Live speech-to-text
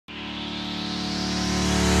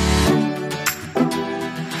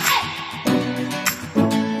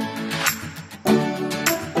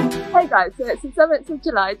guys, so it's the 7th of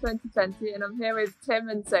July 2020 and I'm here with Tim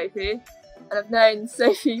and Sophie, and I've known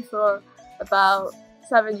Sophie for about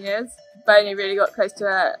 7 years, but only really got close to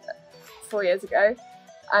her 4 years ago,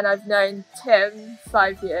 and I've known Tim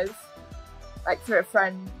 5 years, like through a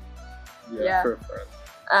friend. Yeah, through a friend.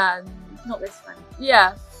 And Not this friend.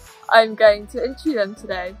 yeah, I'm going to interview them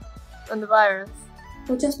today on the virus.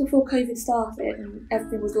 Well, just before COVID started and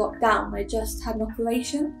everything was locked down, I just had an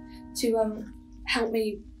operation to help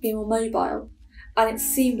me be more mobile. And it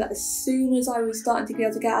seemed that as soon as I was starting to be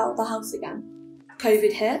able to get out of the house again,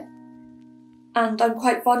 COVID hit. And I'm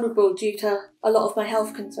quite vulnerable due to a lot of my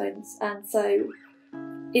health concerns. And so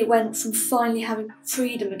it went from finally having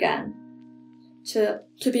freedom again to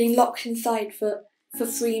being locked inside for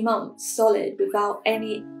 3 months solid without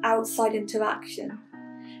any outside interaction.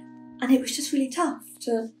 And it was just really tough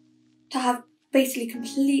to have basically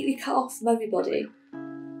completely cut off from everybody.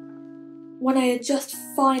 When I had just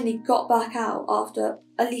finally got back out after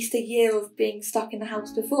at least a year of being stuck in the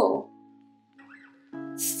house before.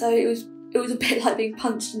 So it was a bit like being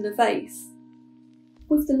punched in the face.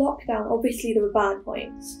 With the lockdown, obviously there were bad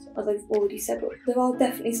points, as I've already said, but there are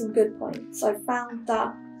definitely some good points. I've found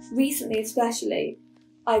that recently especially,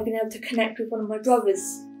 I've been able to connect with one of my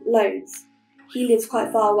brothers loads. He lives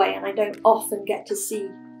quite far away and I don't often get to see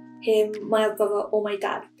him, my other brother or my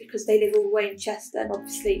dad because they live all the way in Chester and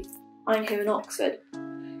obviously I'm here in Oxford.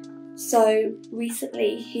 So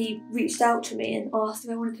recently he reached out to me and asked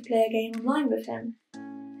if I wanted to play a game online with him.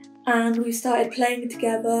 And we started playing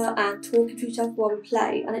together and talking to each other while we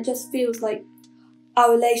play, and it just feels like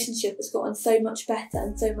our relationship has gotten so much better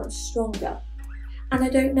and so much stronger. And I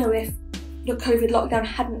don't know if the COVID lockdown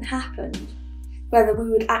hadn't happened, whether we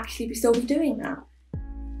would actually still be doing that.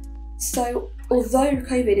 So although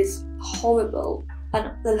COVID is horrible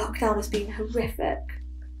and the lockdown has been horrific,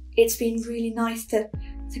 it's been really nice to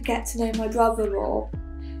get to know my brother more.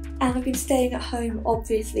 And I've been staying at home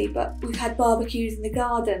obviously, but we've had barbecues in the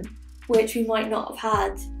garden, which we might not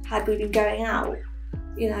have had we been going out.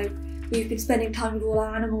 You know, we've been spending time with all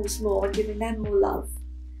our animals more and giving them more love.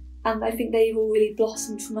 And I think they've all really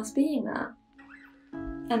blossomed from us being there.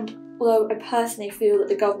 And although I personally feel that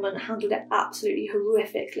the government handled it absolutely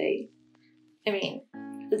horrifically, I mean,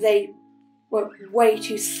 they were way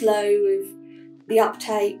too slow with the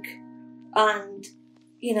uptake, and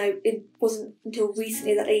you know, it wasn't until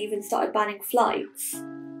recently that they even started banning flights.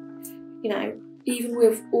 You know, even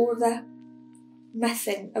with all of their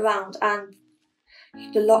messing around and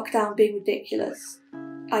the lockdown being ridiculous,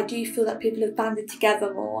 I do feel that people have banded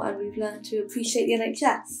together more and we've learned to appreciate the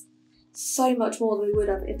NHS so much more than we would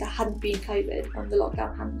have if there hadn't been COVID and the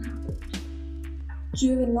lockdown hadn't happened.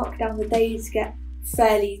 During lockdown, the days get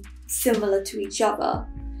fairly similar to each other.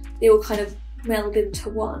 They all kind of meld into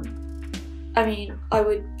one. I mean, I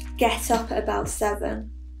would get up at about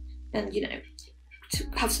 7 and, you know, to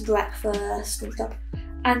have some breakfast and stuff.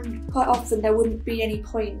 And quite often there wouldn't be any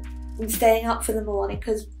point in staying up for the morning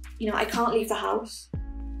because, you know, I can't leave the house.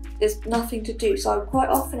 There's nothing to do. So I would quite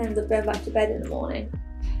often end up going back to bed in the morning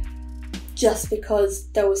just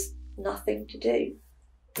because there was nothing to do.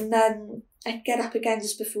 And then I'd get up again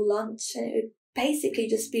just before lunch and it would basically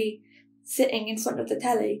just be sitting in front of the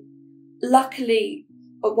telly. Luckily,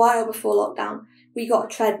 a while before lockdown, we got a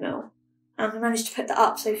treadmill and we managed to put that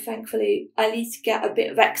up, so thankfully I at least get a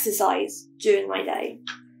bit of exercise during my day.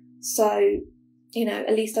 So, you know,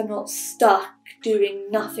 at least I'm not stuck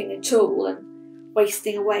doing nothing at all and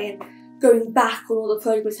wasting away and going back on all the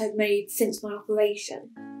progress I've made since my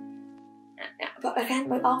operation. But again,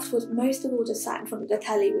 like afterwards, most of all just sat in front of the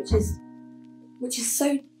telly, which is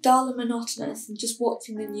so dull and monotonous, and just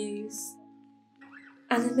watching the news.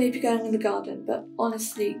 And then maybe going in the garden, but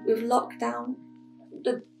honestly, with lockdown,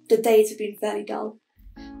 the days have been fairly dull.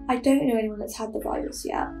 I don't know anyone that's had the virus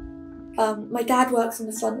yet. My dad works on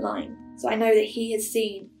the front line, so I know that he has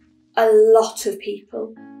seen a lot of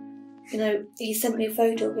people. You know, he sent me a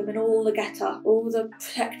photo of him in all the get-up, all the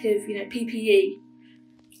protective, you know, PPE,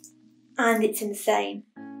 and it's insane.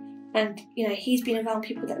 And, you know, he's been around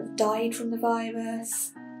people that have died from the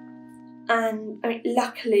virus, and I mean,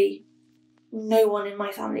 luckily, no one in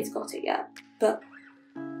my family's got it yet, but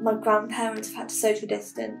my grandparents have had to social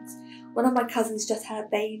distance. One of my cousins just had a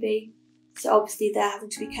baby, so obviously they're having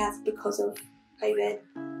to be careful because of COVID.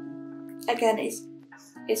 Again, it's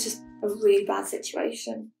just a really bad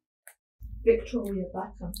situation. Victoria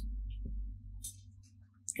Beckham.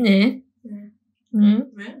 Yeah.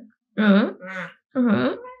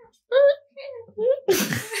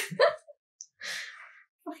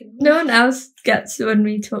 No one else gets when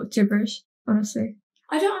we talk gibberish, honestly.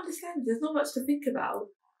 I don't understand. There's not much to think about.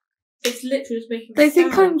 It's literally just making me They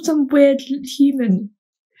think sad. I'm some weird human.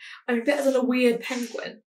 I mean, better than a weird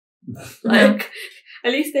penguin. Like,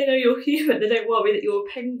 at least they know you're human. They don't worry that you're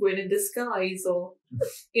a penguin in disguise or,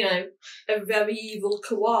 you know, a very evil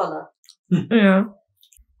koala. Yeah.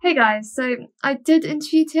 Hey guys, so I did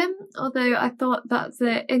interview Tim, although I thought that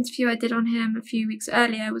the interview I did on him a few weeks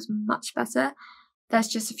earlier was much better. There's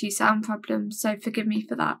just a few sound problems, so forgive me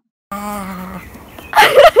for that.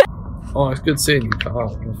 Oh, it's good seeing you, Kat.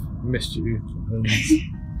 I've missed you.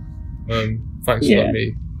 And thanks for letting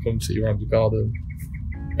me come see you around your garden.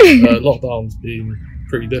 Lockdown's been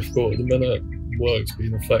pretty difficult at the minute. Work's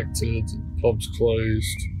been affected, pubs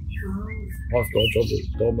closed. I've got a job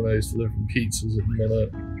at Domino's delivering pizzas at the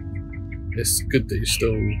minute. It's good that you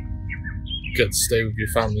still get to stay with your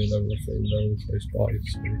family and everything, they're all close by,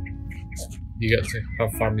 so you get to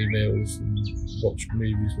have family meals and watch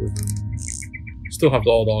movies with them. Still have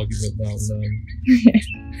the odd argument now and then.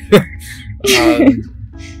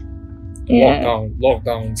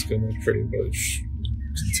 Lockdown's going to pretty much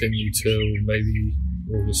continue till maybe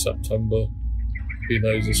August, September. Who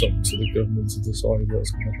knows, it's up to the government to decide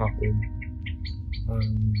what's going to happen.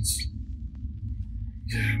 And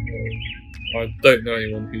yeah, well, I don't know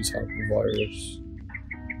anyone who's had the virus.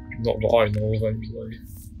 Not that I know of anyway.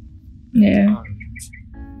 Yeah. And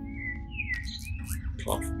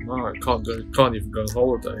apart from that, can't even go on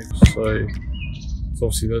holiday. So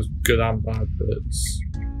obviously there's good and bad bits.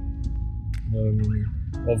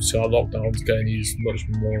 Obviously our lockdown's getting eased much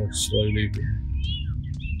more slowly than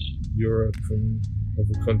Europe and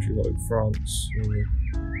other countries like France. We're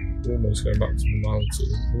almost going back to normality.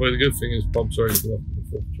 Although the good thing is pubs are open up on the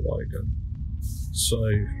 4th of July again. So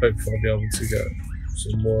hopefully I'll be able to get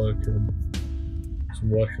some work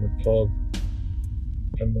in a pub.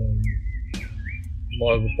 And then my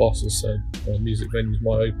other boss has said music venues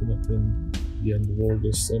might open up in the end of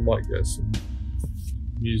August, so I might get some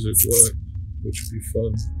music work, which would be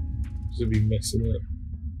fun, because I've been missing it.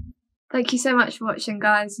 Thank you so much for watching,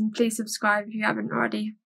 guys, and please subscribe if you haven't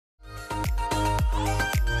already.